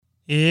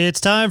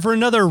It's time for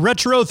another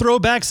retro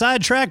throwback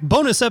sidetrack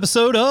bonus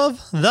episode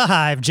of The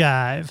Hive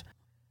Jive.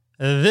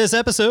 This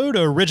episode,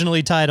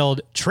 originally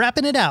titled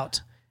Trapping It Out,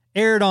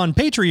 aired on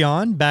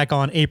Patreon back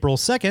on April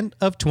 2nd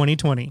of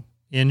 2020.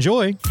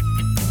 Enjoy.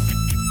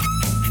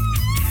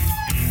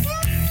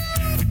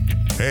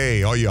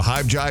 Hey, all you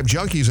Hive Jive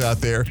junkies out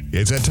there,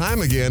 it's that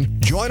time again.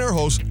 Join our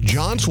hosts,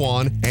 John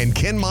Swan and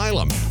Ken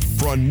Milam,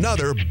 for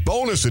another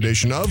bonus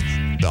edition of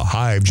The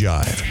Hive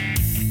Jive.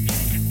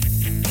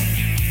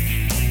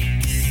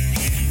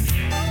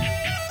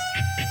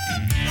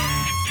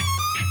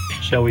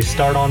 Shall we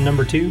start on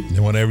number 2?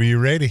 Whenever you're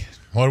ready.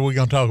 What are we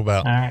going to talk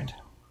about? All right.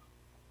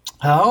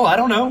 Oh, I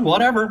don't know.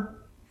 Whatever.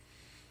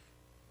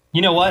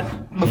 You know what?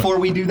 Before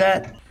we do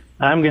that,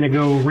 I'm going to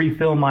go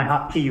refill my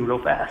hot tea real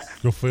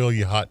fast. Go fill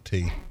your hot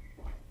tea.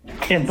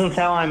 And since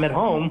how I'm at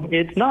home,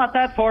 it's not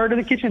that far to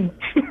the kitchen.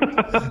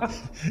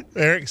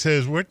 Eric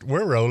says, we're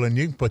rolling.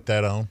 You can put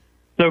that on.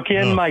 So,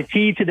 Ken, my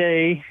tea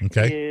today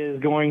Okay.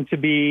 is going to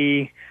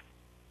be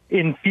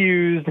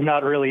infused,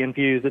 not really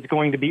infused. It's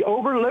going to be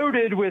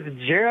overloaded with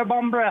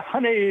Jerabombre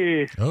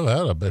honey.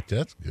 Oh, I bet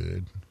that's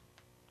good.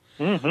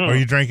 Mm-hmm. Are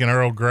you drinking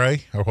Earl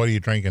Grey, or what are you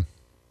drinking?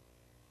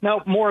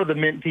 No, more of the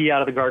mint tea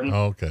out of the garden.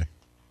 Oh, okay.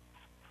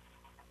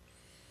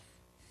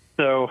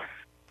 So,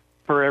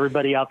 for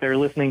everybody out there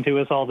listening to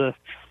us, all the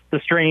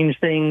strange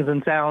things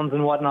and sounds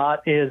and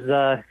whatnot is,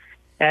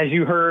 as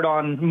you heard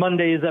on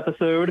Monday's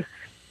episode,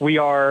 we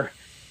are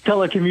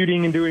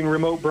telecommuting and doing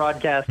remote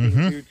broadcasting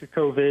due to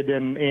COVID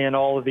and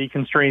all of the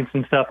constraints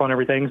and stuff on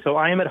everything. So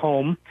I am at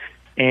home,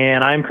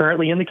 and I'm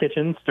currently in the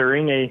kitchen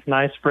stirring a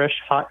nice, fresh,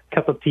 hot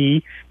cup of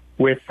tea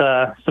with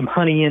some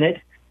honey in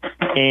it.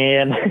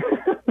 And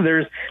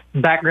there's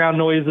background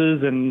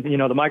noises, and, you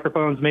know, the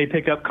microphones may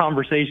pick up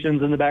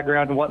conversations in the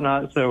background and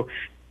whatnot. So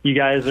you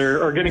guys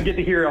are going to get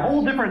to hear a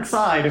whole different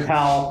side of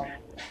how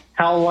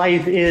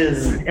life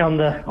is on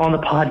the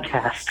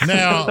podcast.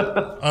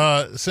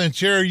 Now,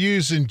 since you're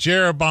using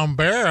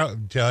Australian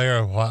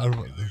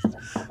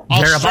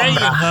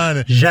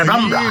honey,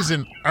 you're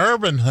using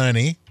urban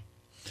honey,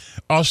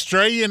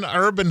 Australian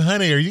urban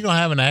honey, are you going to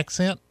have an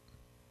accent?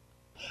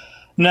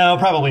 No,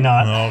 probably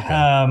not. Oh, okay.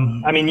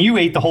 I mean, you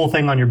ate the whole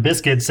thing on your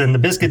biscuits, and the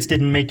biscuits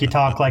didn't make you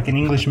talk like an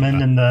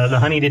Englishman, and the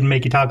honey didn't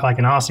make you talk like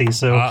an Aussie.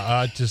 So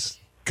I just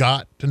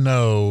got to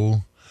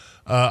know.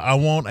 I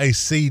want a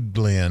seed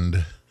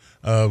blend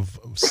of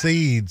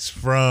seeds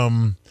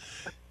from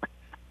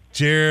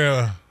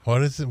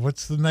what is it?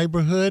 What's the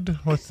neighborhood?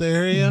 What's the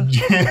area?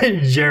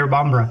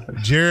 Jerabombre.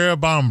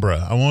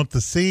 I want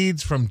the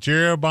seeds from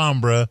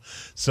Jerabombre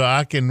so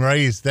I can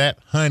raise that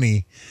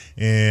honey,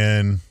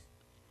 and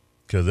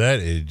because that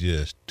is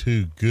just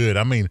too good.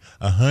 I mean,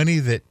 a honey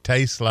that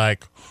tastes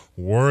like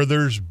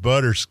Werther's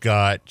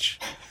butterscotch.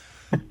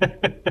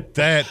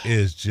 That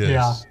is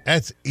just,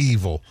 that's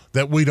evil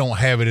that we don't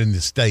have it in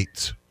the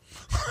States.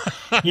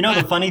 You know,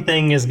 the funny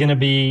thing is going to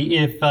be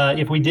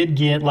if we did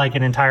get like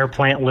an entire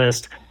plant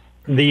list,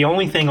 the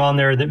only thing on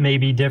there that may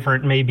be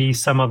different may be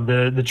some of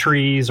the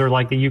trees or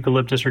like the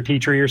eucalyptus or tea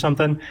tree or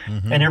something.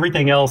 Mm-hmm. And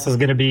everything else is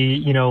going to be,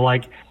 you know,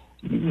 like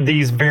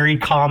these very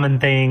common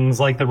things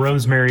like the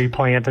rosemary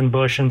plant and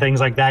bush and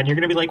things like that. And you're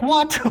going to be like,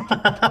 what?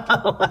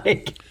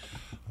 Like,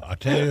 I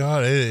tell you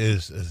what, it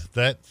is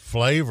that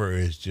flavor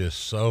is just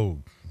so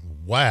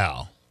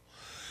wow.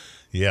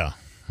 Yeah.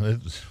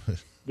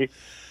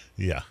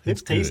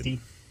 It's tasty.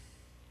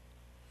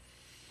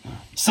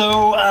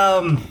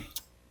 So,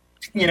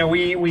 you know,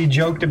 we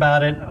joked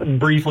about it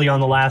briefly on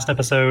the last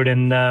episode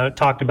and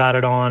talked about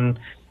it on.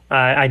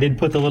 I did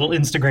put the little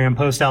Instagram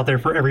post out there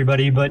for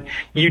everybody, but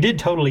you did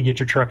totally get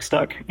your truck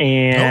stuck,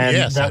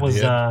 and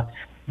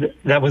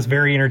that was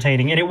very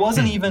entertaining. And it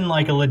wasn't even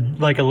like a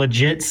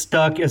legit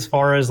stuck as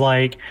far as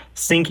like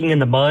sinking in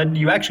the mud.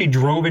 You actually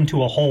drove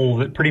into a hole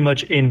that pretty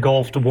much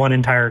engulfed one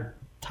entire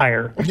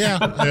tire. Yeah.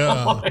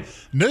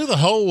 Knew the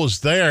hole was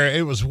there.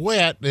 It was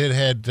wet. It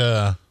had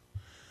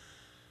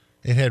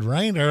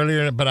rained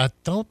earlier, but I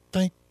don't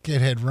think it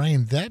had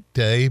rained that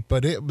day.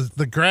 But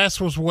the grass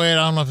was wet.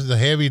 I don't know if it's a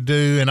heavy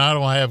dew, and I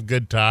don't have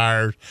good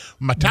tires.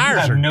 My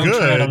tires are no good.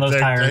 Tread on those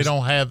tires. They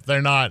don't have.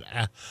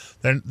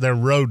 They're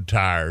road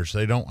tires.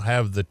 They don't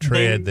have the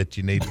tread that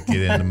you need to get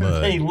in the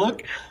mud.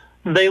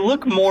 They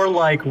look more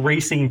like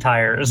racing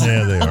tires.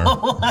 Yeah, they are.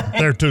 Like,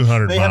 they're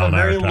 200 they mile an hour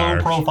have a very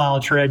tires. low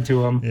profile tread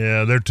to them.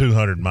 Yeah, they're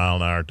 200 mile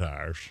an hour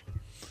tires.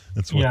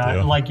 That's what they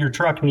are. Like your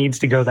truck needs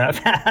to go that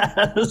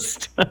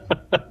fast.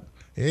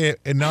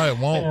 No, it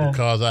won't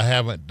because I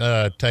haven't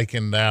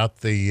taken out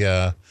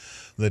the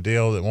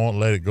deal that won't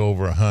let it go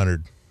over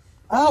 100.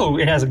 Oh,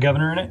 it has a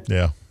governor in it?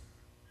 Yeah.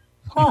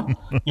 Huh.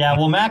 Yeah,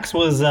 well, Max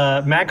was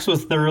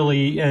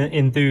thoroughly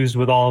enthused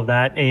with all of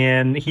that,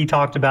 and he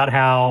talked about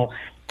how,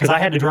 because I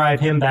had to drive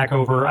him back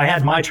over. I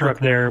had my truck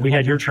there. We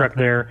had your truck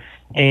there,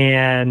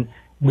 and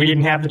we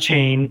didn't have the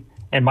chain,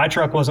 and my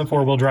truck wasn't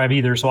four-wheel drive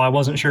either, so I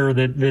wasn't sure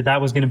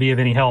that was going to be of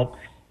any help.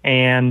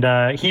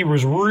 And he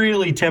was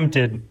really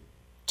tempted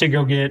to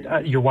go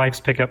get your wife's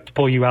pickup to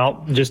pull you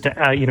out, just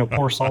to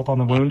pour salt on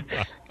the wound.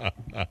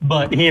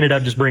 But he ended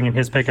up just bringing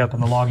his pickup in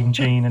the logging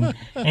chain, and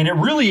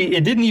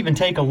it didn't even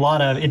take a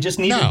lot of, it just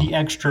needed the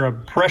extra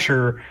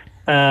pressure.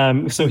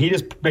 So he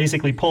just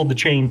basically pulled the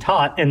chain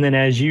taut, and then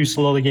as you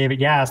slowly gave it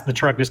gas, the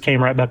truck just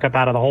came right back up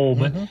out of the hole.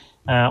 But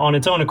on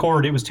its own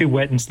accord, it was too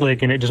wet and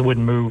slick, and it just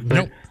wouldn't move.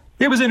 But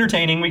it was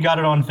entertaining. We got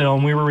it on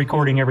film. We were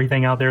recording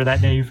everything out there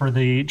that day for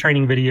the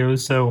training videos,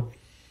 so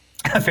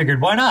I figured,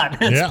 why not?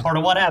 It's part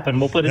of what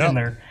happened. We'll put it in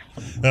there.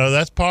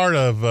 That's part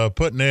of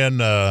putting in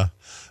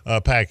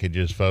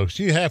packages, folks.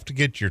 You have to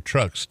get your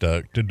truck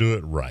stuck to do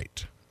it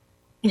right.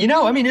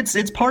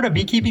 It's part of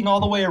beekeeping all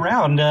the way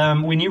around.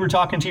 When you were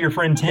talking to your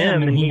friend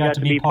Tim, and he got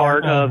to be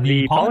part of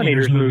the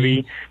Pollinators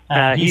movie,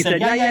 he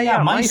said,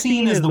 yeah, my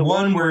scene is the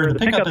one where the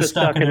pickup is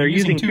stuck and they're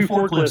using 2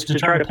 forklifts to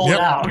try to pull it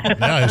out.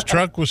 Yeah, his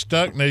truck was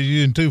stuck and they're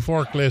using 2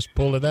 forklifts to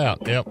pull it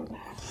out. Yep.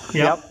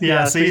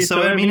 Yeah. See,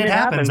 so it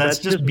happens. That's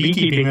just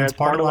beekeeping. That's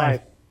part of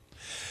life.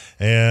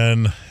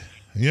 And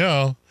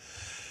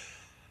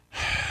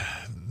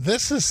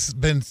this has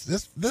been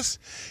this.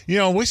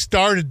 We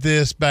started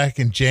this back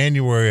in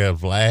January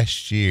of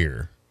last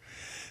year.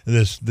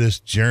 This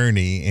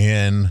journey,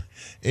 and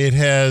it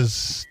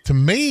has, to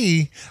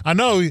me, I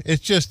know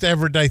it's just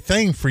everyday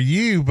thing for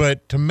you,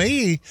 but to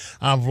me,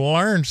 I've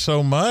learned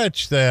so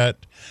much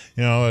that.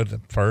 At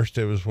first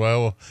it was,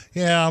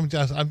 I'm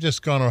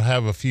just going to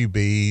have a few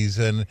bees,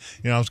 and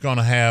I was going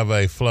to have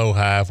a flow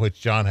hive, which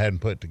John hadn't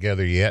put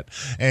together yet.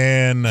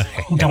 And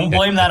don't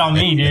blame that on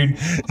me, dude.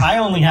 I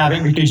only have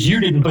it because you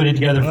didn't put it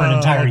together for an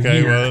entire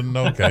year.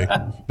 Okay.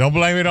 Don't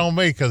blame it on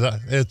me because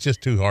it's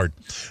just too hard.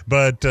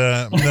 But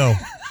no,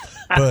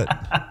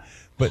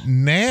 but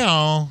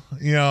now,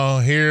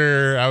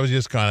 here I was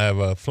just going to have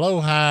a flow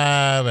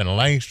hive and a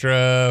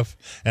Langstroth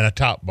and a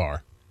top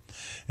bar,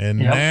 and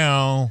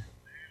now.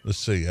 Let's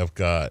see, I've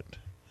got,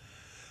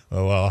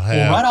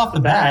 right off the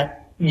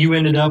bat, you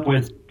ended up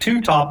with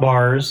 2 top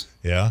bars.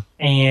 Yeah.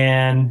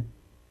 And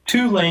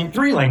 2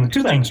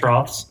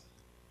 Langstroths.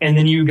 And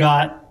then you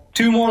got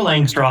 2 more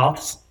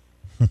Langstroths.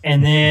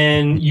 And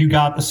then you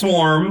got the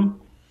swarm.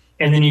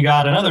 And then you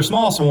got another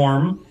small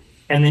swarm.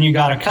 And then you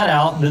got a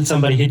cutout that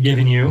somebody had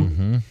given you.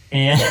 Mm-hmm.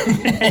 And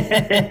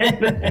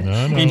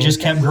it just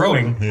kept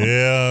growing.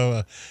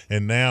 Yeah.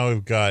 And now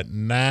we've got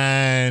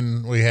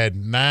 9. We had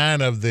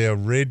 9 of the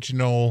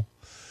original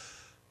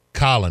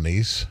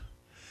colonies.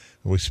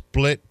 We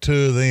split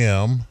 2 of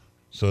them.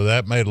 So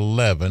that made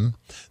 11.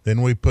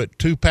 Then we put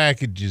 2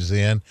 packages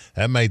in.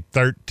 That made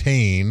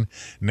 13.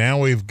 Now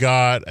we've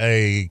got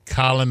a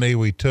colony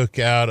we took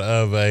out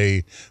of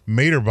a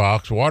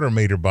water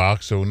meter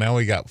box. So now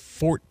we got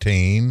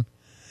 14.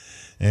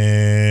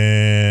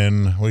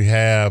 And we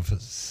have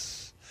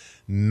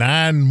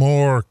 9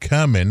 more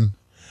coming.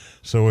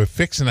 So we're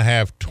fixing to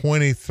have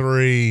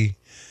 23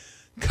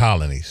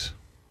 colonies.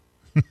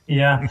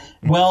 Yeah.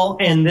 Well,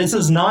 and this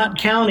is not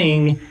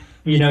counting,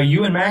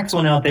 you and Max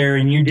went out there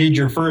and you did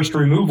your first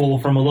removal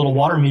from a little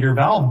water meter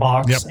valve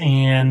box. Yep.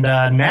 And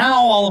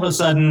now all of a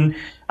sudden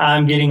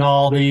I'm getting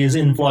all these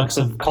influx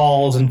of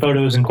calls and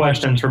photos and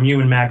questions from you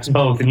and Max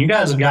both. And you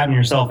guys have gotten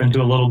yourself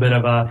into a little bit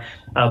of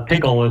a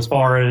pickle as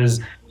far as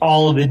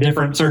all of the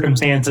different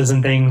circumstances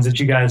and things that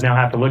you guys now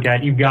have to look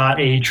at. You've got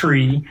a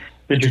tree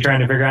that you're trying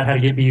to figure out how to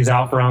get bees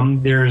out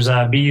from. There's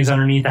bees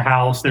underneath a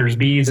house. There's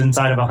bees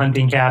inside of a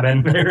hunting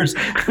cabin. There's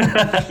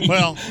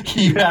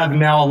you have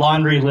now a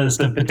laundry list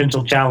of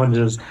potential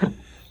challenges.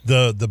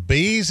 The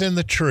bees in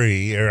the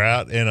tree are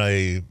out in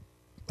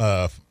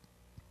a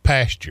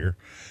pasture,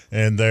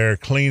 and they're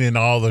cleaning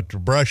all the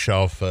brush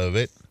off of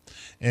it,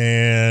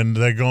 and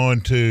they're going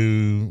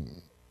to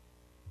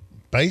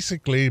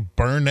basically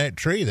burn that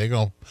tree. They're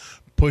going to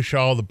push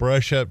all the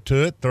brush up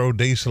to it, throw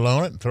diesel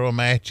on it, throw a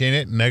match in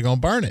it, and they're going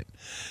to burn it.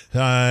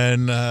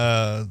 And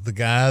the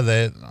guy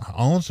that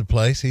owns the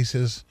place, he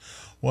says,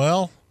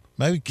 well,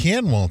 maybe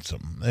Ken wants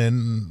them.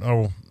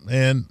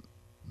 And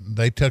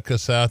they took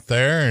us out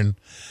there, and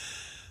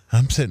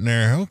I'm sitting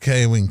there,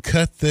 okay, we can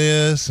cut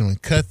this and we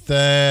cut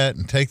that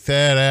and take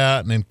that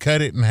out and then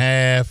cut it in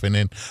half and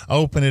then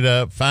open it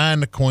up,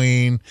 find the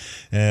queen.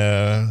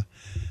 And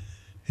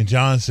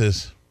John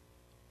says,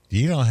 do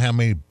you know how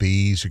many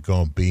bees are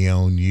going to be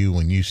on you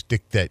when you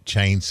stick that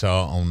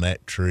chainsaw on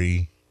that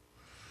tree?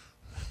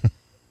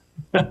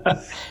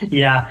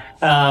 Yeah.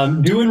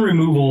 Doing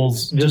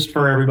removals, just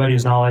for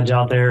everybody's knowledge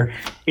out there,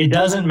 it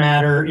doesn't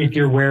matter if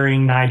you're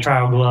wearing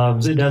nitrile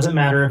gloves. It doesn't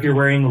matter if you're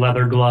wearing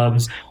leather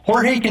gloves.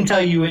 Jorge can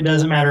tell you it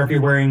doesn't matter if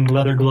you're wearing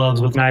leather gloves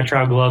with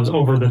nitrile gloves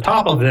over the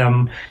top of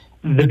them.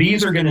 The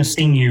bees are going to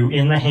sting you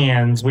in the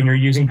hands when you're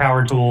using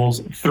power tools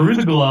through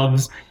the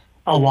gloves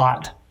a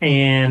lot.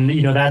 And,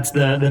 that's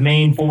the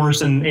main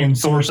force and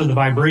source of the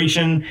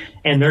vibration.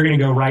 And they're going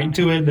to go right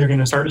to it. They're going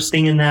to start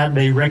stinging that.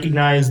 They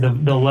recognize the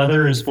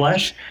leather is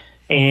flesh.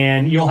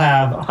 And you'll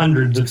have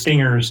hundreds of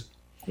stingers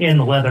in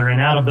the leather.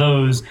 And out of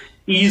those,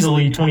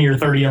 easily 20 or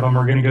 30 of them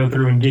are going to go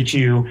through and get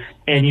you,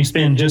 and you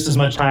spend just as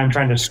much time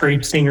trying to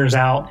scrape stingers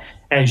out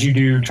as you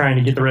do trying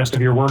to get the rest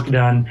of your work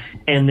done.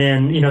 And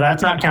then,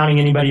 that's not counting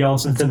anybody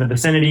else that's in the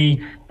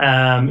vicinity.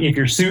 If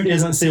your suit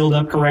isn't sealed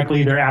up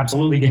correctly, they're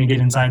absolutely going to get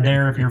inside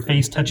there. If your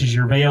face touches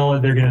your veil,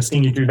 they're going to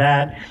sting you through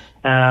that.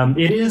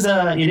 It is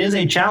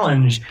a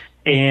challenge,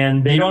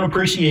 and they don't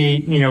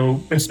appreciate,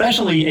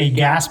 especially a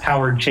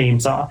gas-powered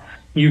chainsaw.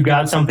 You've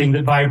got something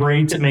that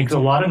vibrates, it makes a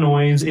lot of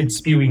noise, it's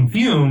spewing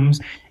fumes,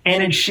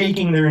 and it's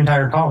shaking their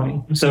entire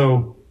colony.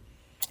 So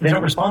they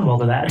don't respond well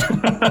to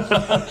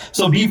that.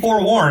 So be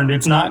forewarned,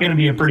 it's not going to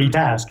be a pretty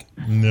task.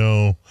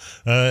 No.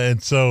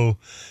 And so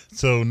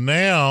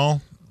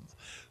now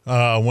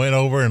I went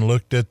over and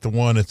looked at the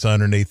one that's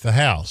underneath the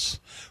house.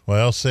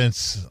 Well,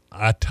 since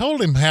I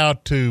told him how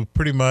to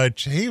pretty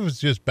much, he was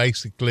just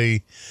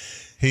basically,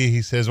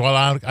 he says, well,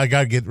 I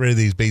got to get rid of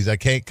these bees. I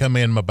can't come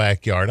in my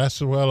backyard. I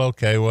said, well,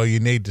 okay, well, you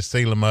need to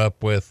seal them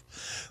up with,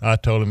 I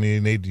told him you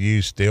need to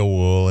use steel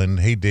wool, and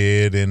he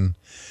did.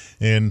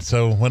 And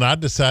so when I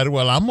decided,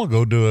 well, I'm going to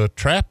go do a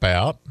trap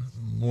out,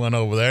 went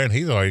over there, and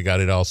he's already got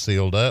it all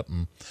sealed up.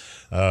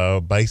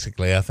 And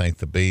basically, I think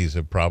the bees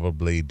are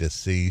probably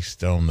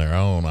deceased on their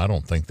own. I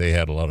don't think they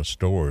had a lot of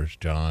stores,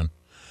 John.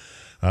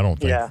 I don't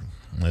think. Yeah.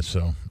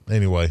 So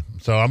anyway,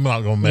 so I'm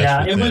not going to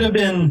mess with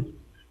them.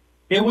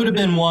 It would have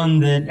been one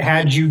that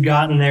had you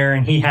gotten there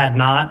and he had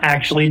not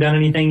actually done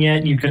anything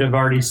yet, you could have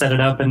already set it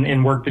up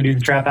and worked to do the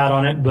trap out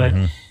on it. But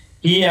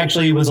he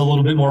actually was a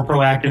little bit more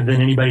proactive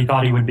than anybody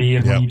thought he would be.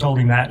 And when you told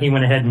him that, he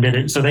went ahead and did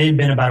it. So they had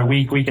been about a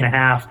week and a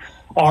half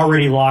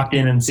already locked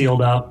in and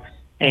sealed up,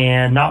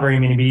 and not very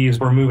many bees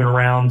were moving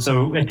around.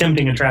 So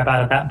attempting a trap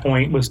out at that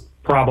point was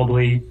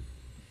probably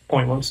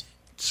pointless.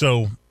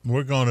 So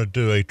we're going to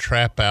do a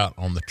trap out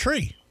on the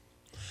tree.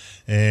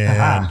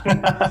 And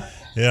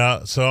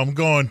yeah, so I'm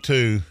going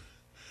to,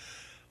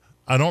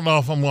 I don't know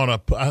if I'm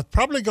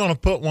probably going to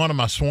put one of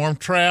my swarm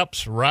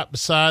traps right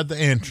beside the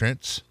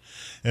entrance,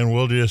 and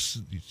we'll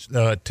just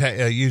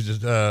use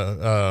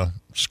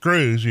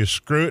screws. You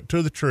screw it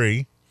to the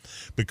tree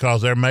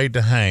because they're made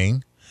to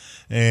hang.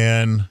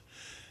 And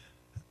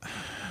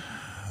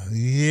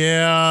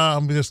yeah,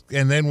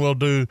 and then we'll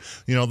do,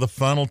 the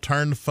funnel,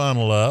 turn the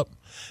funnel up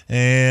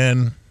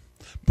and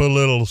put a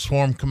little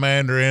swarm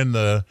commander in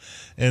the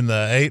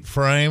 8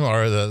 frame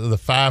or the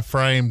 5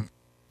 frame,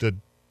 the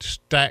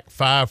stack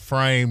 5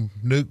 frame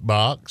nuke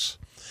box,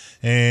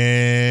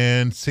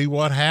 and see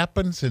what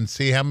happens and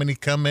see how many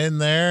come in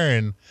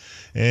there.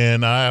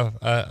 And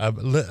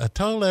I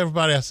told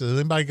everybody, I said, has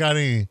anybody got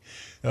any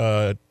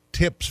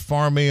tips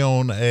for me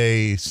on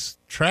a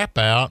trap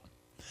out?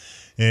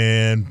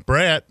 And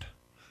Brett,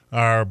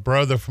 our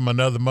brother from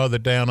another mother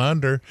down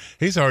under,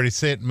 he's already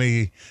sent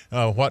me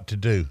what to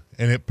do.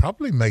 And it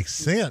probably makes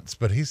sense,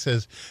 but he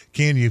says,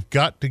 Ken, you've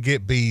got to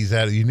get bees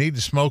out of it. You need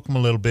to smoke them a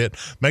little bit,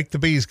 make the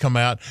bees come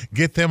out,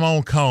 get them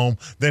on comb,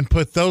 then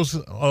put those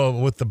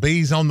with the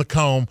bees on the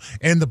comb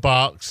in the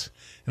box.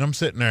 And I'm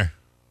sitting there,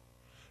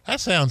 that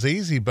sounds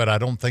easy, but I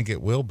don't think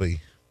it will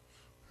be.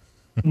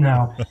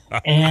 No.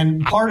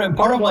 And part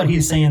of what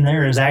he's saying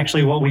there is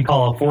actually what we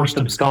call a forced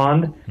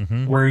abscond,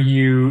 where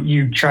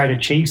you try to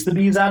chase the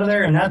bees out of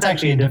there. And that's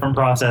actually a different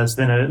process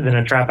than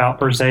a trap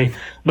out per se.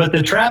 But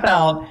the trap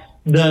out,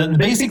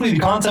 basically the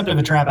concept of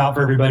a trap out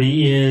for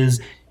everybody is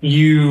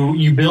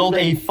you build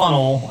a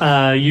funnel,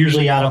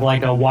 usually out of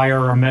like a wire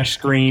or a mesh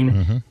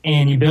screen,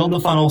 and you build the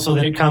funnel so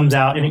that it comes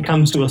out and it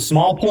comes to a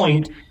small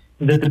point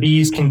that the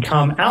bees can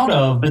come out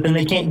of, but then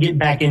they can't get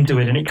back into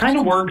it. And it kind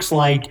of works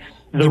like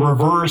the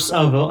reverse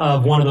of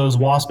one of those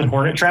wasp and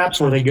hornet traps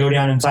where they go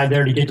down inside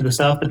there to get to the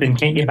stuff but then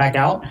can't get back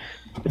out.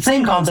 The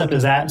same concept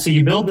as that. So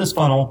you build this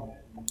funnel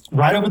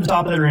right over the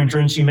top of their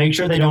entrance. You make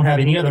sure they don't have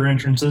any other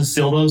entrances,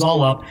 seal those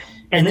all up,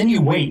 and then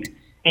you wait.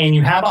 And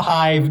you have a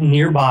hive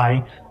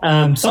nearby.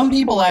 Some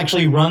people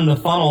actually run the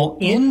funnel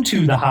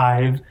into the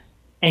hive,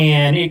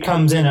 and it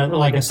comes in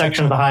like a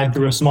section of the hive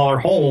through a smaller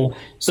hole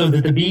so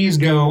that the bees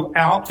go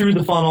out through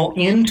the funnel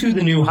into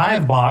the new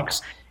hive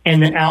box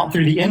and then out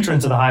through the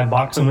entrance of the hive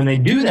box. And when they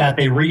do that,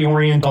 they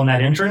reorient on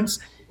that entrance,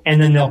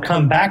 and then they'll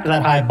come back to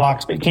that hive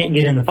box but can't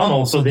get in the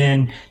funnel. So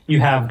then you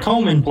have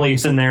comb in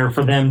place in there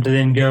for them to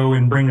then go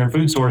and bring their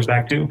food stores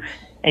back to.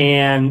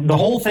 And the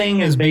whole thing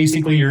is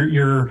basically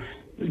you're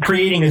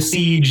creating a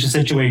siege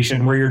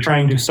situation where you're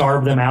trying to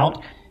starve them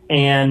out,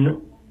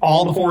 and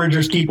all the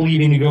foragers keep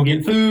leaving to go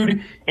get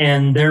food,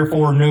 and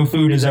therefore no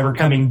food is ever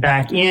coming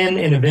back in.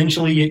 And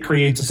eventually it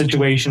creates a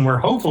situation where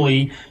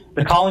hopefully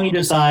the colony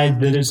decides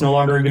that it's no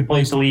longer a good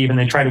place to leave, and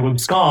they try to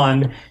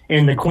abscond,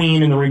 and the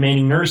queen and the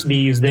remaining nurse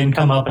bees then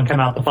come up and come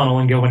out the funnel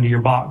and go into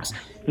your box.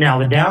 Now,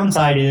 the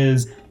downside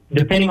is,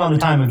 depending on the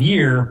time of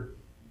year,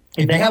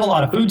 if they have a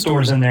lot of food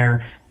stores in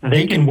there,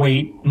 they can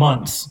wait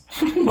months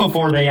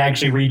before they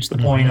actually reach the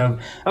point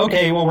of,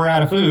 okay, well, we're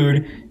out of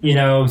food,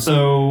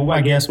 so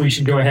I guess we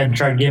should go ahead and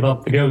try to give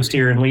up the ghost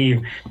here and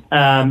leave.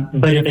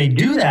 But if they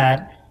do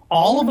that,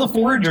 all of the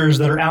foragers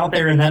that are out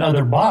there in that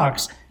other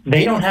box,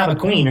 they don't have a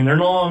queen, and they're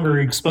no longer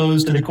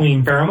exposed to the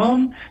queen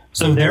pheromone.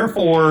 So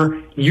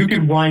therefore, you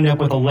could wind up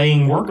with a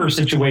laying worker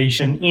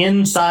situation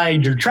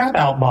inside your trap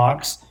out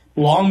box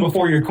long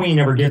before your queen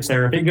ever gets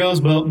there. If it goes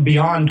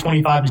beyond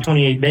 25 to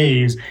 28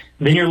 days,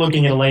 then you're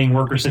looking at a laying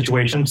worker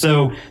situation.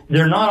 So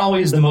they're not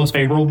always the most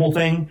favorable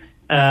thing.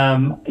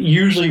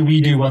 Usually we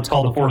do what's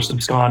called a forced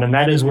abscond, and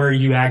that is where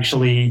you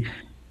actually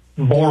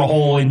bore a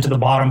hole into the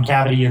bottom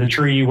cavity of the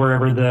tree,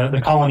 wherever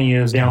the colony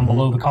is down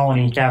below the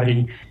colony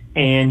cavity,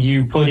 and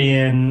you put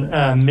in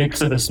a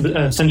mix of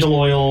essential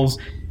oils,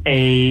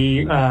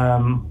 a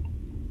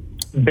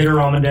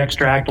bitter almond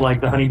extract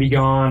like the Honey Bee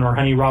Gone or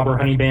Honey Robber,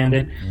 Honey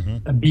Bandit,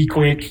 Be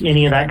Quick,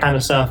 any of that kind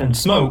of stuff, and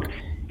smoke.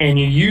 And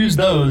you use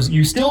those.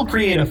 You still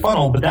create a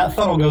funnel, but that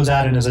funnel goes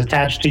out and is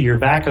attached to your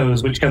vac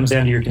hose, which comes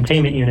down to your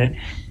containment unit.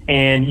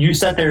 And you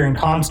sit there and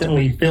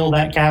constantly fill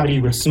that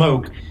cavity with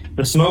smoke.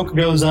 The smoke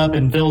goes up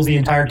and fills the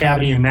entire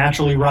cavity and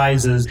naturally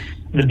rises.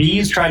 The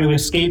bees try to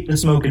escape the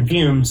smoke and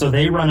fumes, so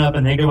they run up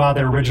and they go out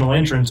their original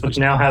entrance, which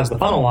now has the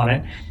funnel on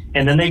it,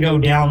 and then they go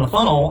down the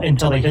funnel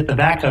until they hit the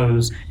vac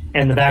hose,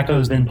 and the vac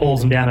hose then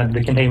pulls them down into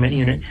the containment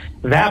unit.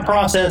 That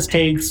process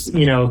takes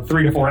 3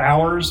 to 4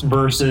 hours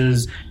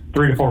versus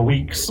 3 to 4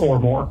 weeks or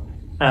more.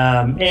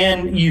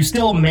 And you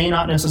still may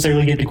not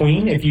necessarily get the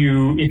queen. If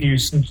you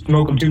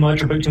smoke them too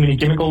much or put too many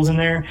chemicals in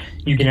there,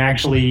 you can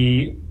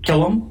actually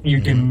kill them.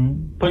 You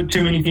can put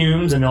too many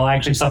fumes and they'll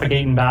actually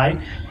suffocate and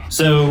die.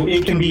 So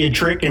it can be a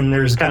trick, and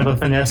there's kind of a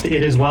finesse to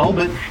it as well.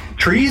 But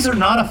trees are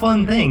not a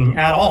fun thing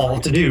at all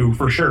to do,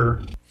 for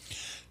sure.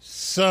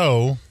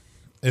 So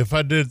if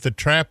I did the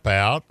trap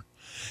out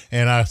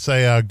and I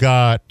say I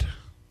got,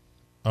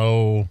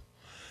 a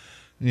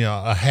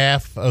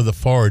half of the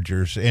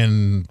foragers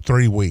in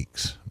 3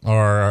 weeks,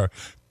 or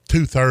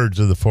 2/3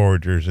 of the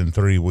foragers in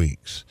 3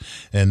 weeks,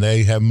 and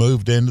they have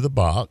moved into the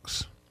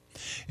box,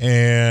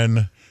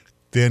 and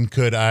then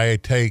could I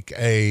take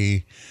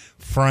a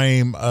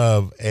frame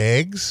of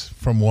eggs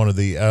from one of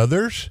the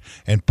others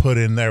and put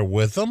in there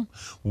with them?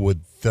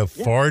 Would the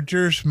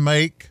foragers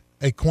make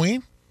a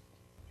queen?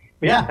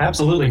 Yeah,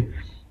 absolutely.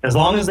 As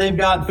long as they've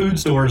got food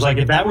stores, like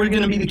if that were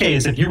going to be the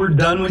case, if you were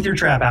done with your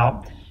trap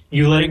out,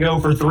 you let it go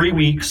for 3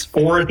 weeks,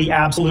 4 at the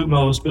absolute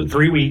most, but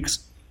 3 weeks,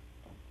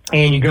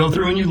 and you go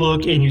through and you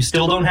look and you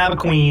still don't have a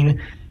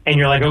queen, and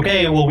you're like,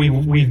 okay, well,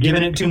 we've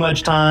given it too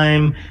much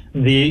time.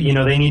 They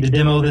need to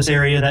demo this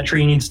area. That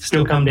tree needs to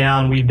still come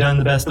down. We've done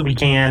the best that we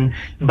can,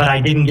 but I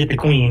didn't get the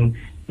queen.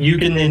 You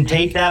can then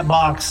take that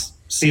box,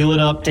 seal it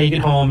up, take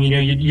it home.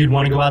 You'd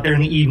want to go out there in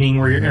the evening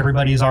where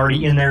everybody's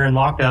already in there and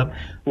locked up.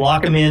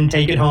 Lock them in,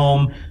 take it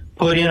home,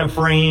 put in a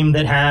frame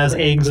that has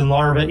eggs and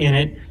larvae in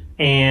it,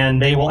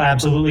 and they will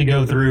absolutely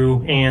go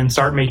through and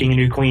start making a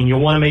new queen.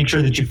 You'll want to make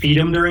sure that you feed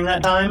them during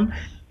that time,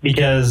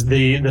 because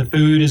the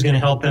food is going to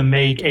help them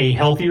make a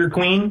healthier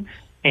queen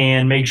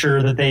and make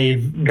sure that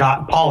they've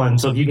got pollen.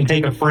 So if you can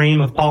take a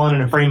frame of pollen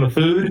and a frame of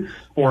food,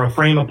 or a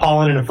frame of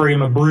pollen and a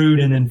frame of brood,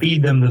 and then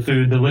feed them the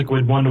food, the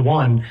liquid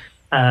 1-to-1,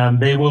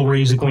 they will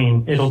raise a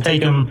queen. It'll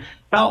take them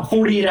about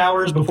 48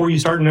 hours before you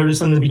start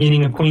noticing the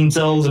beginning of queen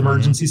cells,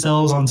 emergency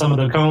cells on some of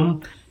the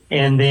comb.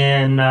 And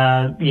then,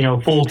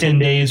 full 10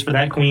 days for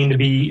that queen to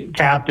be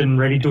capped and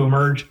ready to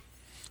emerge.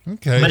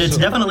 Okay. But it's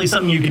definitely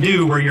something you could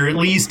do where you're at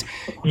least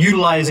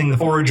utilizing the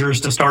foragers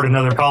to start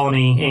another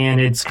colony. And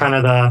it's kind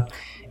of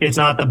it's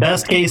not the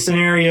best case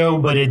scenario,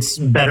 but it's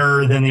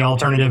better than the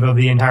alternative of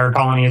the entire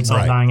colony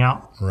itself dying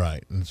out.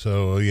 Right. And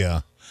so,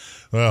 yeah.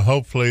 Well,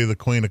 hopefully the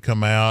queen will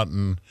come out,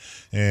 and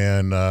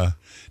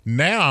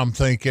now I'm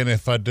thinking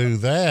if I do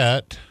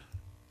that,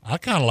 I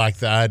kind of like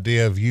the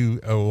idea of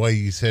way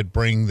you said,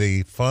 bring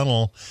the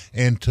funnel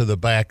into the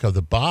back of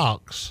the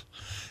box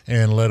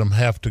and let them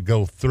have to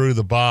go through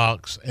the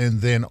box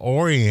and then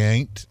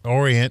orient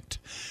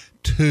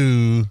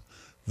to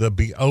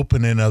the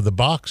opening of the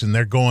box, and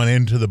they're going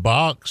into the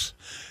box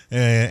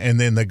and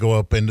then they go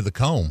up into the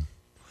comb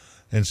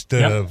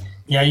instead of.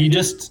 Yeah, you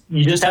just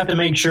have to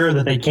make sure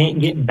that they can't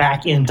get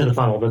back into the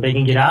funnel, that they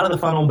can get out of the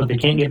funnel, but they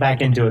can't get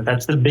back into it.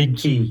 That's the big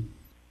key.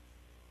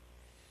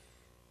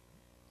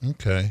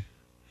 Okay.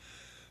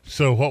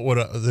 So what would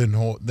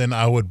then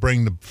I would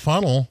bring the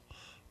funnel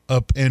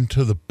up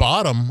into the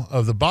bottom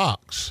of the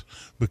box,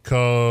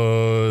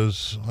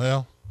 because,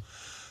 well,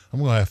 I'm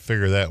going to have to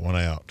figure that one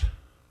out.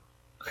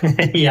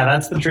 Yeah,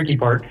 that's the tricky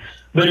part.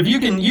 But if you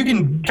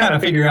can kind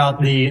of figure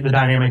out the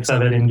dynamics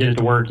of it and get it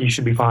to work, you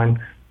should be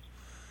fine.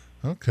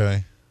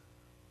 Okay.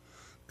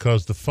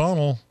 Because the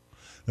funnel,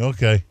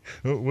 okay,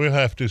 we'll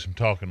have to do some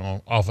talking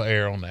off of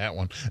air on that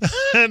one.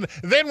 And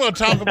then we'll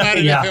talk about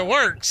it if it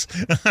works.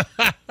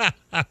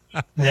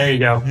 There you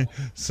go.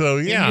 So,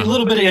 yeah. A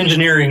little bit of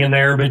engineering in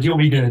there, but you'll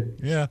be good.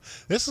 Yeah.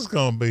 This is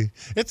going to be,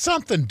 it's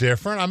something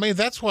different. I mean,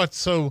 that's what's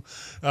so,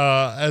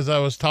 as I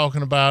was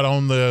talking about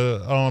on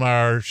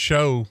our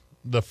show,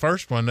 the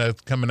first one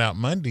that's coming out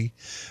Monday,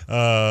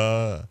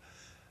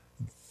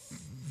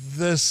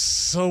 there's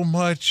so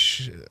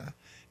much,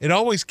 it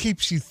always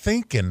keeps you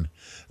thinking,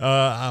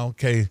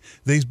 okay,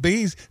 these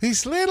bees,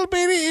 these little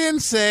bitty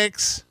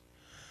insects,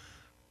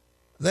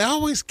 they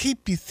always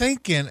keep you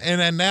thinking.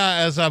 And now,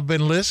 as I've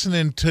been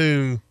listening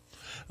to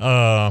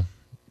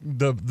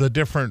the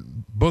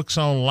different books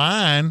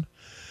online,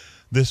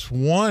 this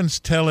one's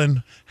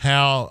telling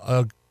how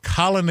a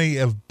colony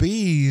of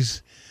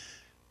bees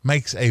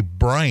makes a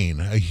brain,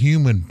 a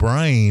human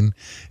brain.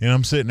 And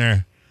I'm sitting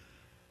there,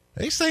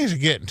 these things are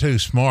getting too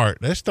smart.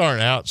 They're starting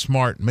to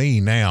outsmart me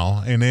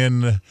now. And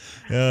then,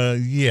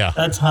 yeah.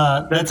 That's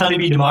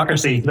Honeybee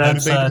Democracy.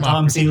 That's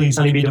Tom Seeley's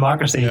Honeybee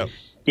Democracy. Yep.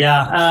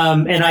 Yeah.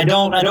 And I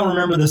don't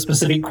remember the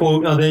specific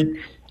quote of it.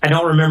 I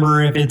don't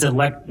remember if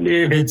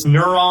it's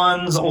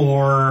neurons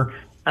or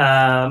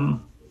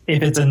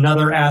if it's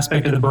another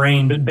aspect of the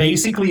brain. But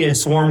basically, a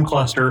swarm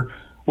cluster,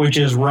 which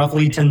is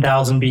roughly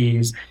 10,000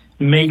 bees,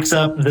 makes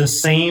up the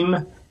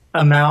same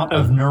amount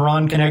of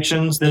neuron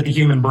connections that the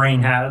human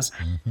brain has.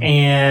 Mm-hmm.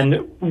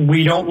 And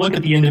we don't look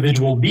at the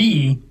individual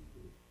bee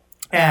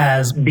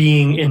as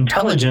being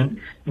intelligent,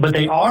 but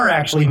they are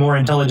actually more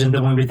intelligent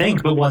than we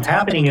think. But what's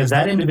happening is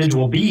that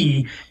individual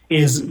bee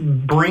is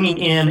bringing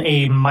in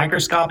a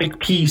microscopic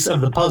piece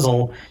of the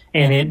puzzle,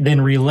 and it then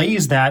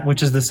relays that,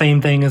 which is the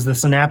same thing as the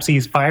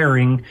synapses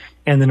firing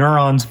and the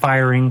neurons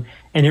firing,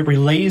 and it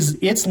relays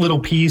its little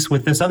piece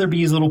with this other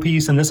bee's little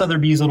piece and this other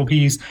bee's little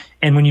piece.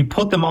 And when you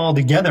put them all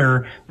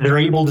together, they're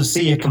able to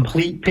see a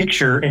complete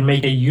picture and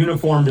make a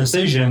uniform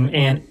decision.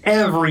 And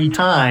every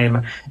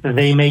time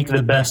they make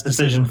the best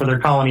decision for their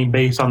colony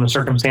based on the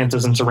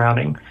circumstances and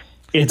surrounding.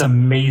 It's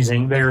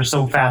amazing. They're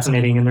so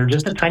fascinating, and they're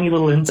just a tiny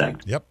little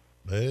insect. Yep.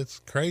 It's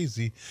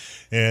crazy.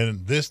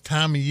 And this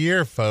time of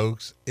year,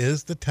 folks,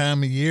 is the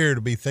time of year to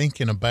be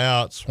thinking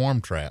about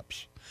swarm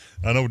traps.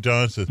 I know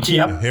John says,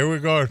 yep. Here we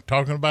go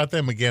talking about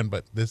them again,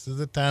 but this is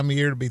the time of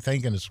year to be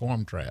thinking of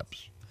swarm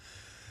traps.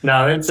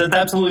 No, it's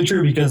absolutely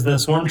true, because the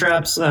swarm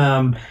traps,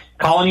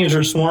 colonies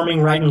are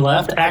swarming right and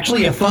left.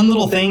 Actually, a fun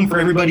little thing for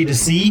everybody to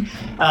see.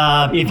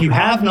 If you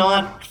have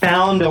not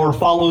found or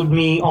followed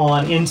me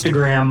on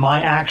Instagram,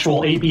 my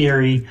actual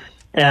apiary,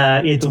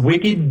 it's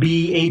Wicked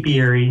Bee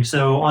Apiary.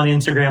 So on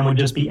Instagram would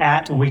just be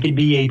at Wicked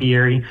Bee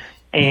Apiary.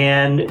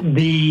 And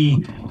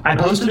I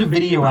posted a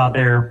video out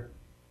there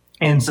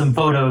and some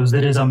photos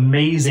that is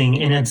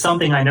amazing. And it's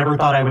something I never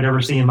thought I would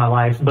ever see in my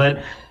life.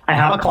 But I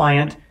have a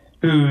client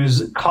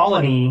whose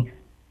colony,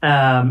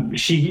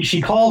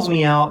 she calls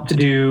me out to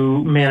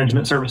do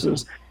management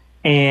services.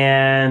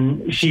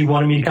 And she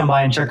wanted me to come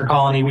by and check her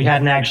colony. We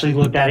hadn't actually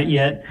looked at it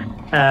yet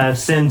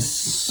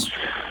since,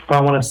 I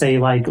want to say,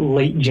 like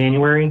late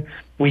January.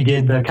 We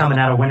did the coming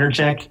out of winter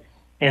check.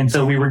 And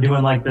so we were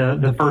doing like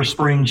the first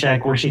spring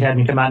check where she had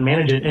me come out and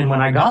manage it. And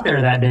when I got there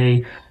that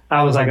day,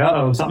 I was like,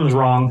 uh-oh, something's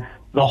wrong.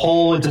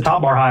 It's a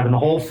top bar hive, and the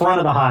whole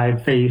front of the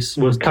hive face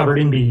was covered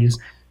in bees.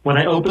 When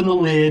I opened the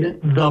lid,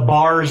 the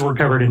bars were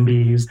covered in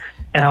bees.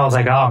 And I was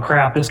like, oh,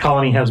 crap, this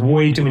colony has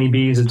way too many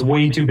bees. It's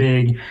way too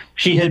big.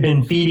 She had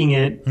been feeding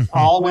it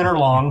all winter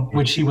long,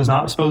 which she was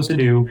not supposed to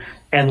do.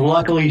 And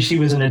luckily, she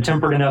was in a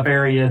temperate enough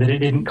area that it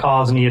didn't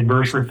cause any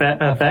adverse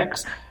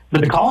effects.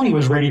 But the colony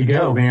was ready to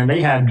go, man.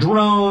 They had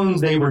drones.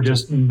 They were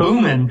just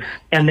booming.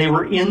 And they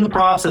were in the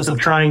process of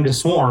trying to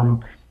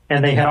swarm.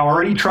 And they had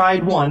already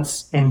tried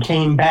once and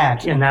came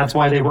back. And that's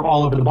why they were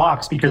all over the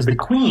box, because the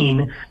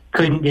queen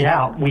couldn't get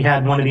out. We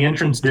had one of the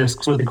entrance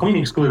discs with the queen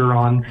excluder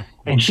on,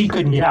 and she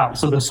couldn't get out.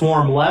 So the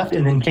swarm left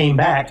and then came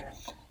back.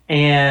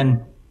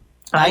 And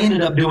I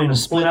ended up doing a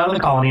split out of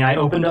the colony. I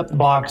opened up the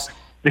box.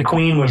 The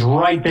queen was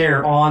right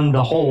there on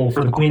the hole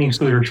for the queen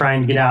excluder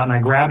trying to get out. And I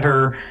grabbed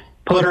her,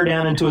 put her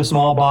down into a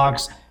small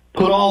box,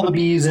 put all the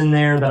bees in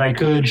there that I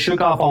could,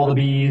 shook off all the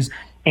bees,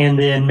 and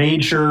then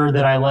made sure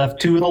that I left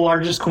 2 of the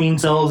largest queen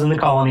cells in the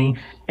colony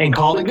and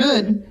called it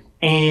good.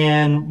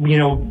 And,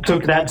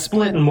 took that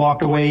split and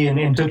walked away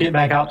and took it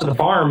back out to the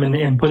farm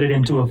and put it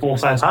into a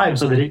full-size hive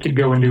so that it could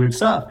go and do its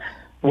stuff.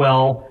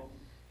 Well,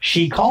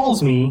 she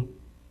calls me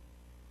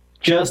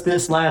just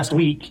this last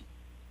week,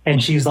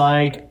 and she's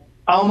like,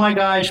 oh my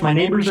gosh, my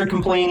neighbors are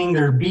complaining.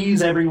 There are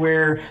bees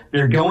everywhere.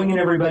 They're going in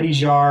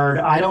everybody's yard.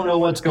 I don't know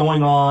what's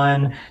going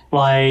on.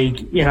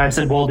 I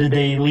said, well, did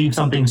they leave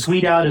something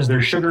sweet out? Is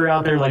there sugar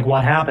out there? Like,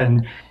 what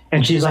happened?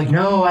 And she's like,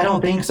 no, I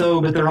don't think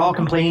so, but they're all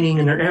complaining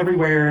and they're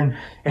everywhere.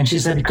 And she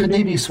said, could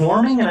they be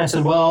swarming? And I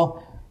said,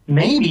 well,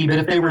 maybe, but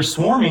if they were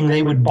swarming,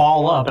 they would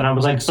ball up. And I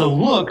was like, so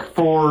look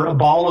for a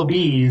ball of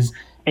bees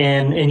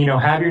and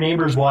have your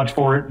neighbors watch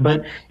for it.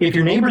 But if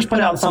your neighbors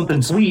put out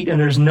something sweet and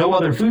there's no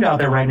other food out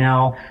there right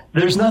now,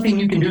 there's nothing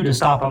you can do to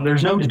stop them.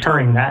 There's no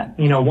deterring that.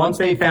 Once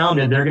they found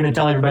it, they're going to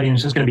tell everybody, and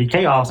it's just going to be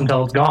chaos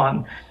until it's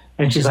gone.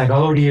 And she's like,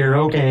 oh dear,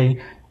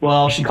 okay.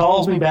 Well, she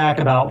calls me back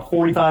about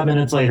 45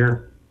 minutes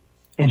later.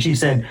 And she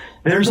said,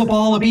 there's a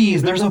ball of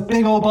bees. There's a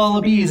big old ball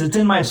of bees. It's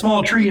in my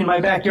small tree in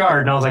my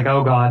backyard. And I was like,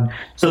 oh God.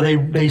 So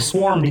they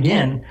swarmed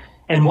again.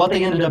 And what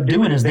they ended up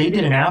doing is they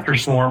did an after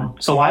swarm.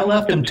 So I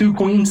left them 2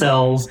 queen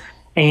cells,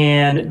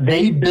 and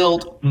they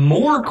built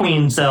more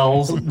queen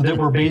cells that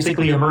were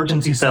basically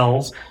emergency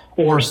cells,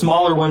 or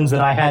smaller ones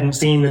that I hadn't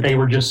seen that they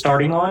were just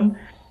starting on.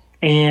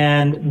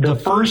 And the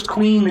first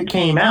queen that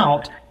came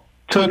out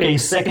took a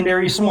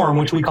secondary swarm,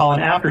 which we call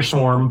an after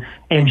swarm,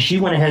 and she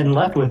went ahead and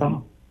left with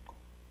them.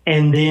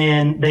 and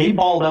then they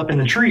balled up in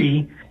the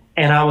tree.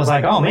 And I was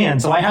like, oh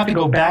man, so I have to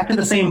go back to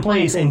the same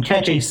place and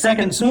catch a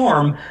second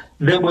swarm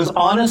that was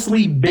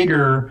honestly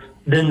bigger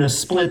than the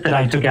split that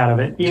I took out of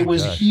it. It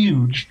was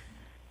huge.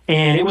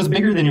 And it was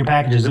bigger than your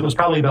packages. It was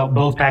probably about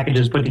both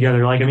packages put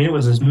together. Like, I mean, it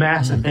was this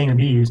massive thing of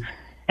bees.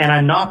 And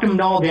I knocked them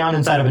all down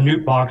inside of a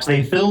nuke box.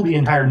 They filled the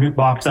entire nuke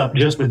box up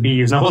just with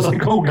bees. And I was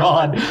like, oh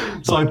God.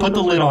 So I put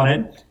the lid on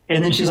it.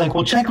 And then she's like,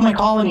 well, check my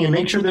colony and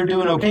make sure they're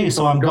doing okay.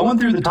 So I'm going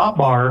through the top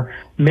bar,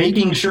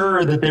 making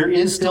sure that there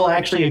is still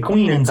actually a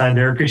queen inside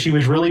there, because she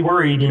was really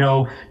worried. You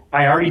know,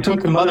 I already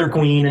took the mother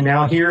queen, and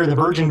now here the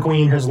virgin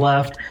queen has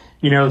left,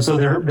 you know, so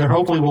there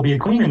hopefully will be a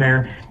queen in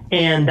there.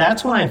 And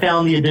that's when I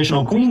found the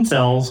additional queen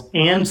cells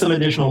and some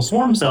additional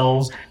swarm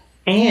cells.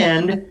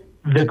 And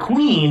the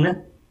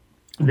queen,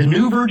 the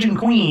new virgin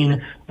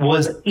queen,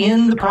 was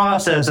in the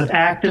process of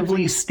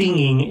actively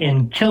stinging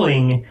and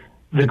killing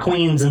the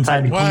queens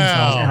inside the queen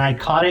cells, and I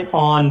caught it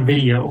on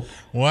video.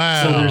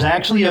 Wow. So there's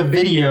actually a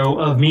video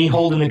of me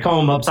holding the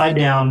comb upside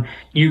down.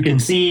 You can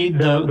see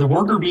the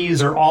worker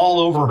bees are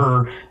all over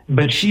her,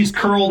 but she's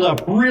curled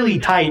up really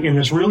tight in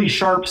this really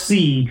sharp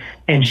C,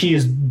 and she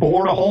has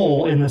bored a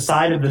hole in the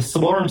side of the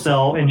swarm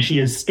cell, and she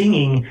is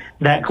stinging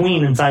that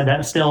queen inside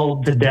that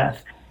cell to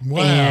death.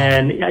 Wow.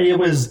 And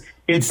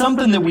it's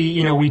something that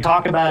we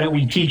talk about it,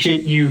 we teach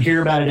it, you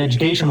hear about it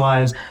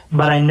education-wise,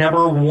 but I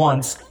never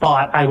once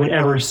thought I would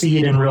ever see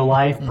it in real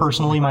life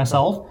personally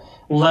myself,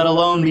 let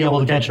alone be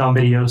able to catch it on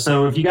video.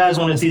 So if you guys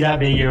want to see that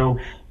video,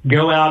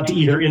 go out to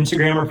either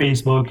Instagram or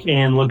Facebook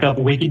and look up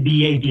Wicked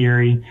Bee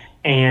Apiary,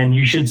 and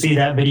you should see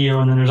that video.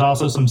 And then there's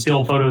also some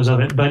still photos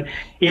of it, but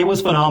it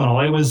was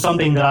phenomenal. It was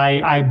something that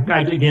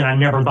I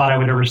never thought I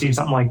would ever see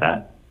something like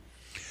that.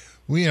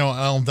 Well, you know,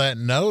 on that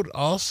note,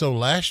 also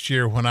last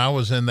year when I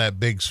was in that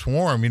big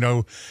swarm, you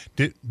know,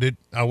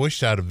 I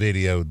wished I'd have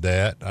videoed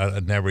that. I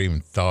never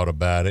even thought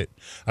about it.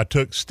 I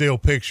took still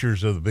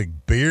pictures of the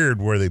big beard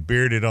where they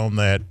bearded on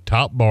that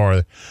top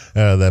bar,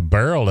 that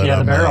barrel.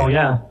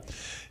 Yeah.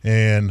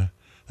 And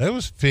there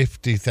was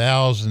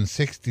 50,000,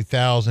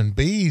 60,000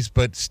 bees,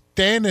 but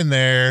standing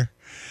there,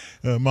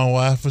 my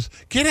wife was,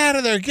 get out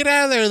of there,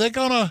 they're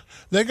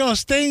gonna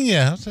sting you.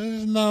 I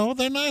said, no,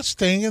 they're not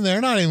stinging,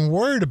 they're not even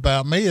worried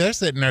about me, they're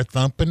sitting there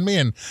thumping me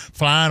and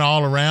flying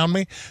all around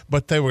me.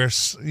 But they were,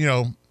 you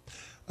know,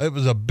 it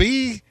was a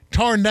bee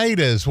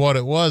tornado is what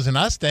it was, and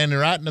I was standing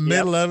right in the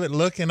middle of it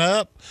looking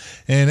up,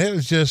 and it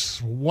was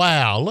just,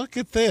 wow, look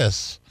at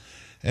this.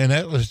 And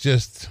it was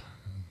just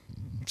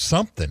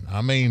something.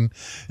 I mean,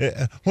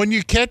 when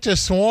you catch a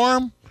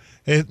swarm,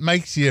 it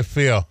makes you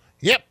feel,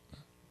 yep,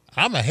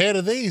 I'm ahead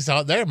of these.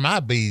 They're my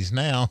bees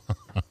now.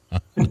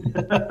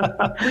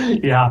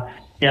 Yeah.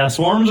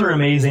 Swarms are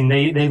amazing.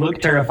 They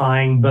look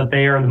terrifying, but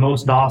they are the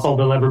most docile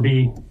they'll ever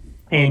be.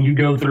 And you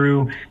go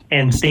through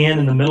and stand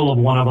in the middle of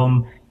one of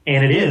them,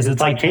 and it's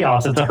like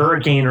chaos. It's a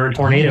hurricane or a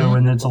tornado,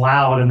 and it's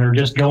loud, and they're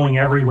just going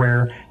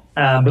everywhere.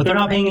 But they're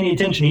not paying any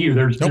attention to you.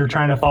 They're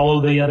trying to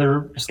follow the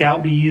other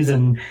scout bees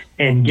and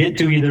get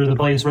to either the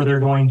place where they're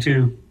going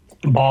to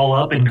ball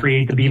up and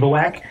create the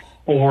bivouac,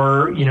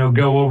 or, you know,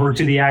 go over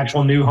to the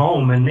actual new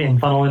home and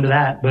funnel into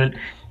that. But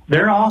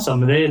they're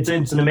awesome. It's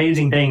an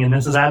amazing thing, and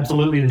this is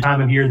absolutely the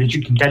time of year that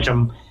you can catch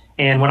them.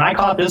 And when I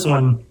caught this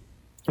one,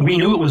 we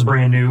knew it was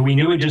brand new. We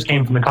knew it just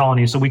came from the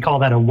colony, so we call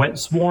that a wet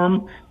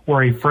swarm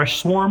or a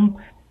fresh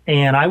swarm.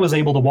 And I was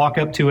able to walk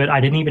up to it.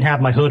 I didn't even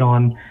have my hood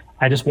on.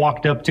 I just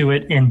walked up to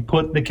it and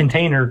put the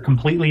container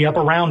completely up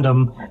around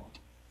them,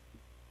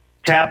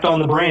 tapped on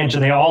the branch,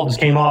 and they all just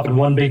came off in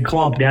one big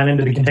clump down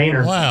into the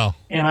container. Wow.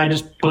 And I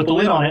just put the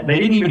lid on it. They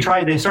didn't even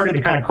try. They started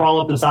to kind of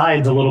crawl up the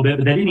sides a little bit,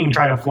 but they didn't even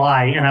try to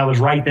fly. And I was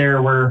right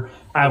there where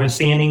I was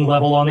standing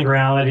level on the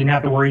ground. I didn't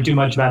have to worry too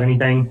much about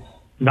anything.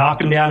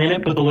 Knocked them down in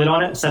it, put the lid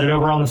on it, set it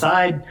over on the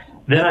side.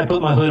 Then I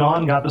put my hood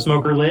on, got the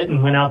smoker lit,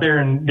 and went out there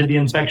and did the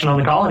inspection on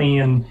the colony.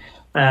 And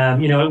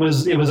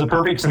it was a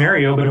perfect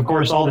scenario. But of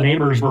course, all the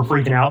neighbors were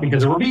freaking out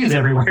because there were bees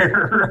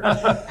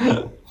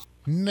everywhere.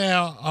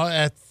 Now,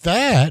 at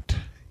that,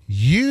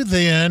 you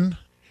then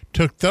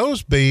took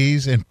those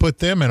bees and put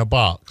them in a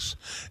box,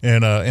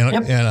 in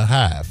a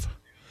hive.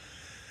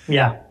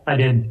 Yeah, I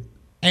did.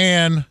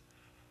 And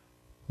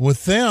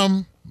with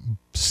them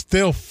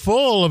still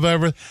full of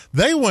everything,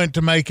 they went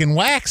to making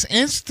wax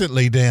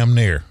instantly, damn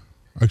near.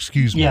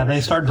 Excuse me. Yeah,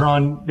 they start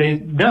drawing.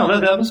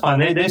 That was fine.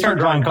 They start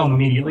drawing comb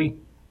immediately.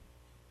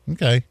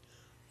 Okay.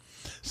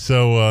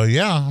 So,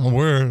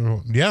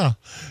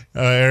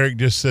 Eric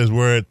just says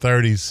we're at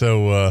 30.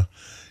 So,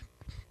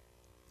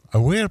 are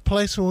we at a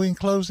place where we can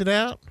close it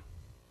out?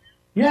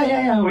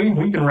 Yeah.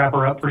 We can wrap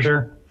her up for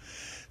sure.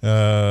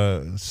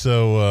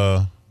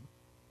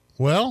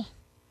 Well,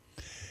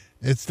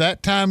 it's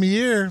that time of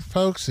year,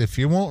 folks. If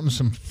you're wanting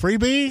some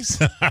freebies,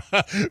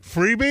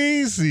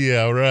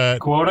 yeah, right.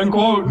 Quote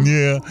unquote.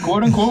 Yeah.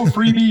 Quote unquote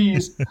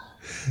freebies.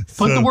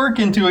 Put the work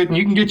into it and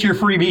you can get your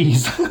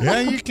freebies. Yeah,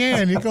 you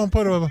can. You're going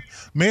to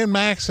me and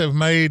Max have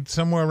made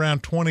somewhere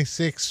around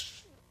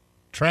 26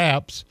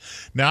 traps.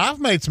 Now, I've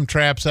made some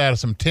traps out of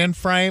some 10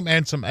 frame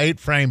and some 8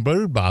 frame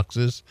brood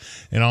boxes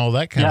and all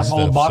that kind of stuff.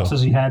 Old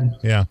boxes you had.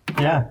 Yeah.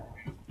 Yeah.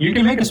 You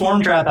can make a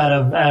swarm trap out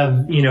of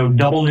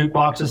double nuke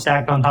boxes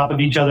stacked on top of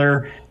each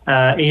other,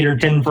 8 or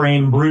 10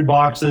 frame brood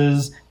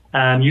boxes.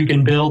 You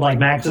can build, like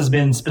Max has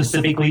been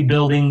specifically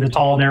building the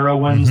tall, narrow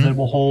ones that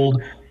will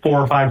hold 4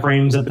 or 5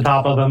 frames at the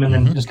top of them and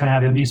then just kind of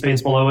have empty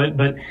space below it.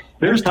 But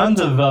there's tons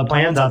of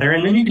plans out there.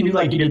 And then you can do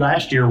like you did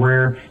last year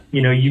where,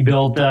 you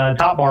build a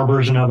top bar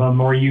version of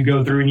them, or you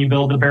go through and you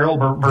build the barrel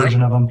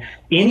version of them.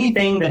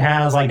 Anything that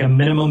has like a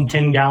minimum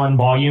 10-gallon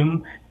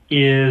volume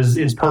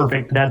is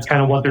perfect. That's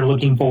kind of what they're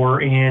looking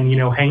for. And,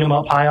 hang them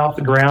up high off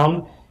the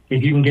ground.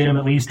 If you can get them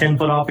at least 10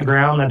 foot off the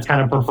ground, that's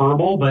kind of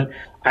preferable. But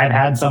I've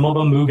had some of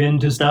them move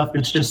into stuff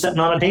that's just sitting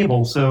on a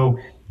table. So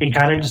it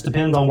kind of just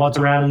depends on what's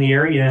around in the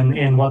area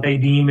and what they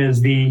deem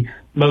is the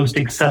most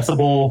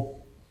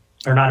accessible,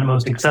 or not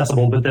most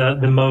accessible, but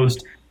the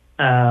most,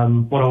 what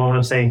do I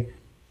want to say,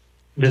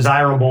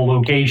 desirable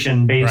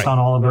location based on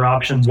all of their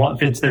options, what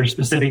fits their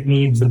specific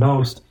needs the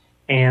most.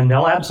 And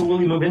they'll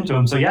absolutely move into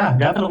them. So yeah,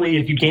 definitely,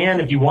 if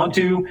you want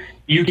to,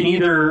 you can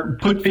either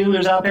put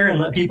feelers out there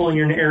and let people in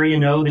your area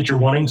know that you're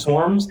wanting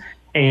swarms,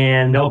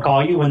 and they'll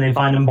call you when they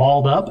find them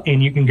balled up,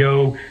 and you can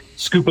go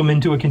scoop them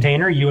into a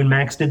container. You and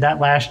Max did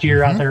that last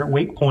year out there at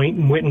Wake Point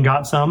and went and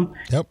got some.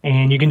 Yep.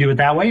 And you can do it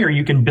that way, or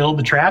you can build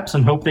the traps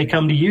and hope they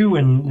come to you,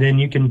 and then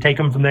you can take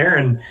them from there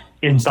and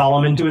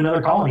install them into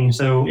another colony.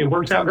 So it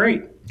works out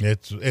great.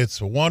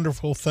 It's a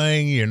wonderful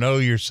thing.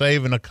 You're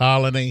saving a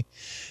colony.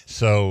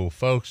 So,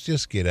 folks,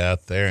 just get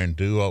out there and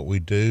do what we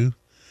do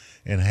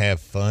and have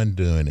fun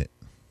doing it.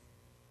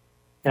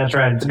 That's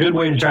right. It's a good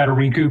way to try to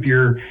recoup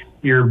your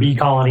bee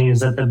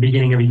colonies at the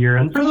beginning of a year.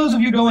 And for those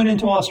of you going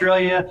into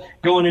Australia,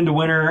 going into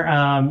winter,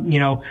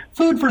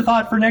 food for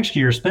thought for next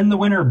year. Spend the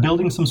winter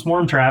building some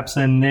swarm traps,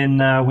 and then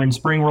when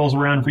spring rolls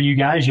around for you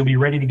guys, you'll be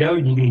ready to go.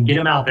 You can get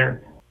them out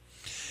there.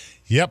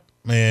 Yep.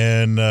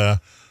 And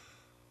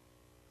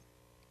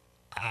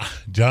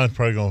John's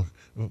probably going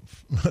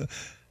to...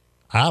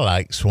 I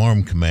like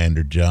Swarm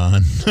Commander,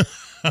 John.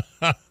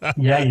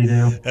 Yeah, you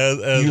do.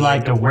 You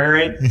like to wear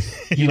it.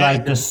 You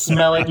like to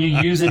smell it. You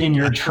use it in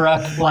your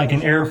truck like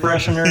an air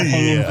freshener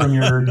hanging from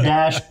your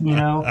dash,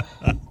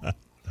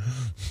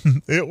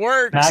 It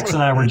works. Max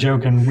and I were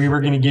joking. We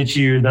were going to get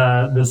you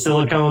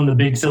the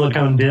big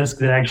silicone disc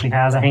that actually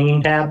has a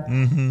hanging tab,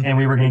 and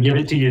we were going to give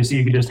it to you so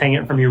you could just hang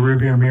it from your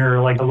rearview mirror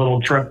like a little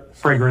truck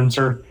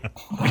fragrancer.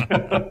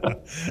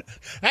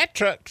 That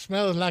truck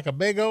smells like a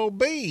big old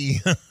bee.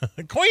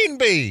 Queen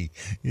bee.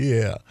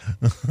 Yeah.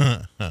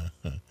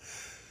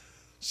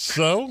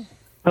 So...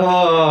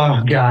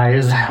 Oh,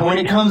 guys, when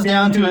it comes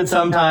down to it,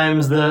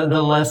 sometimes the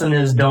lesson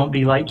is don't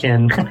be like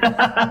Ken.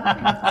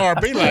 Or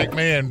be like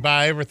me and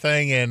buy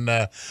everything and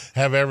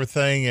have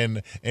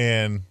everything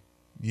and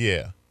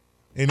yeah.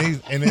 And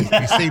if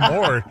you see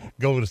more,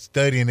 go to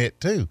studying it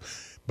too.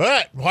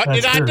 But what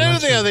did I do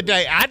the other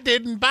day? I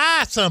didn't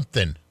buy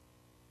something.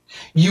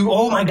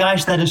 Oh my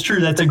gosh, that is true.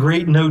 That's a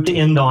great note to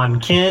end on.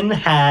 Ken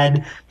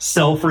had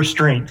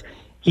self-restraint.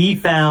 He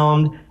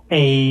found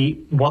a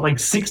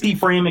 60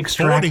 frame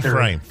extractor.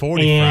 40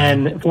 frame.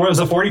 And it was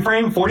a 40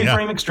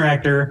 frame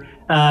extractor.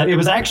 It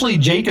was actually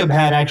Jacob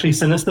had actually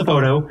sent us the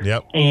photo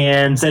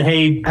and said,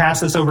 hey, pass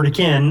this over to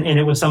Ken. And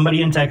it was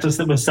somebody in Texas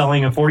that was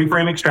selling a 40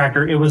 frame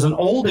extractor. It was an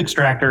old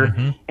extractor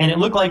and it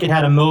looked like it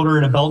had a motor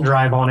and a belt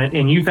drive on it.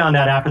 And you found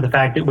out after the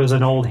fact it was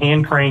an old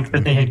hand crank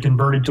that they had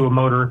converted to a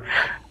motor.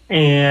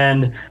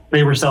 And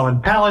they were selling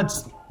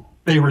pallets.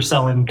 They were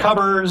selling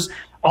covers,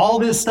 all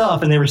this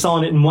stuff, and they were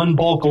selling it in one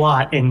bulk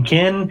lot. And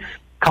Ken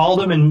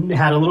called him and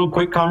had a little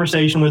quick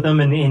conversation with him,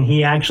 and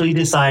he actually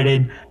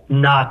decided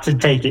not to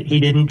take it. He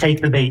didn't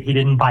take the bait. He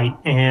didn't bite.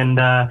 And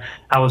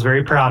I was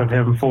very proud of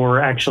him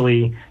for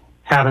actually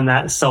having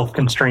that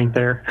self-constraint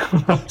there,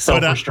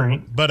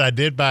 self-restraint. But I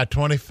did buy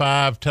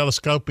 25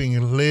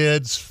 telescoping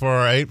lids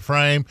for 8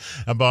 frame.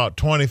 I bought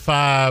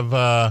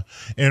 25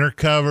 inner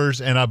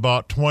covers, and I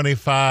bought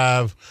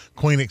 25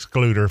 queen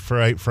excluder for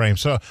 8 frame.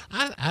 So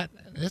I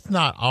it's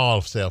not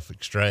all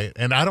self-extract,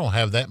 and I don't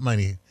have that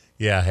many.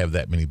 Yeah, I have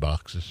that many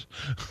boxes.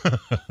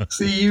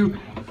 See,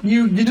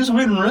 you just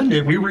went and ruined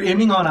it. We were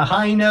ending on a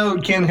high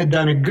note. Ken had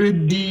done a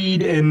good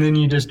deed, and then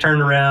you just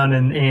turned around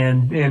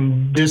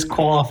and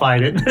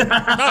disqualified it.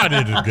 I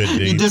did a good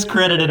deed. You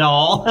discredited it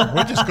all.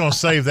 We're just going to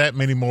save that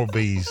many more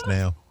bees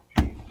now.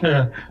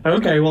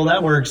 Okay, well,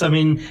 that works. I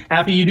mean,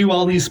 after you do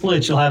all these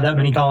splits, you'll have that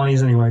many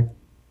colonies anyway.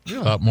 A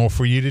lot more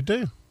for you to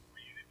do.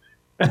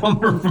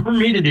 For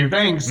me to do.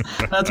 Thanks.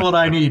 That's what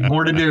I need.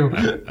 More to do.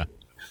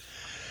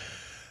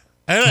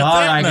 All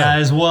right,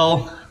 guys.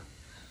 Well,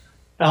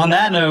 on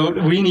that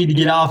note, we need to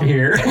get off of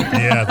here.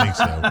 Yeah, I think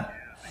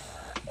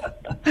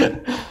so.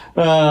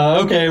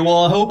 Okay.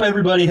 Well, I hope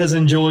everybody has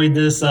enjoyed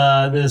this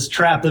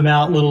Trap Them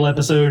Out little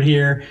episode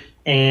here.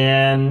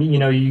 And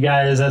you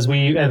guys, as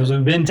we've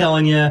been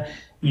telling you,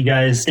 You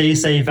guys stay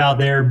safe out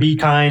there. Be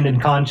kind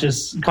and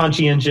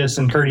conscientious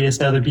and courteous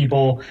to other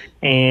people,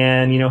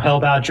 and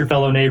help out your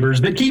fellow neighbors.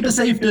 But keep a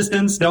safe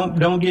distance.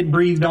 Don't get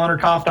breathed on or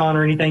coughed on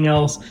or anything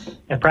else.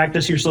 And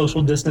practice your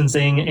social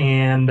distancing.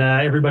 And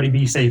everybody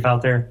be safe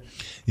out there.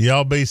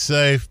 Y'all be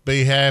safe,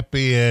 be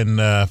happy,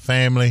 and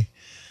family,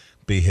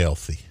 be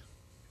healthy.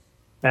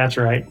 That's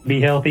right.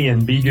 Be healthy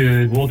and be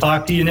good. We'll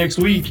talk to you next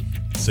week.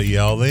 See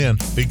y'all then.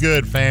 Be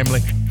good,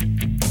 family.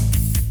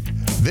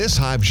 This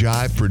Hive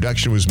Jive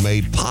production was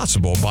made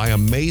possible by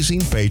amazing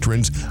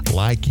patrons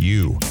like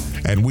you,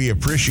 and we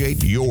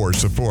appreciate your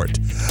support.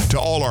 To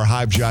all our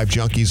Hive Jive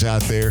junkies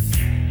out there,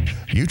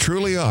 you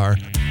truly are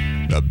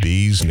the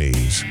bee's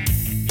knees.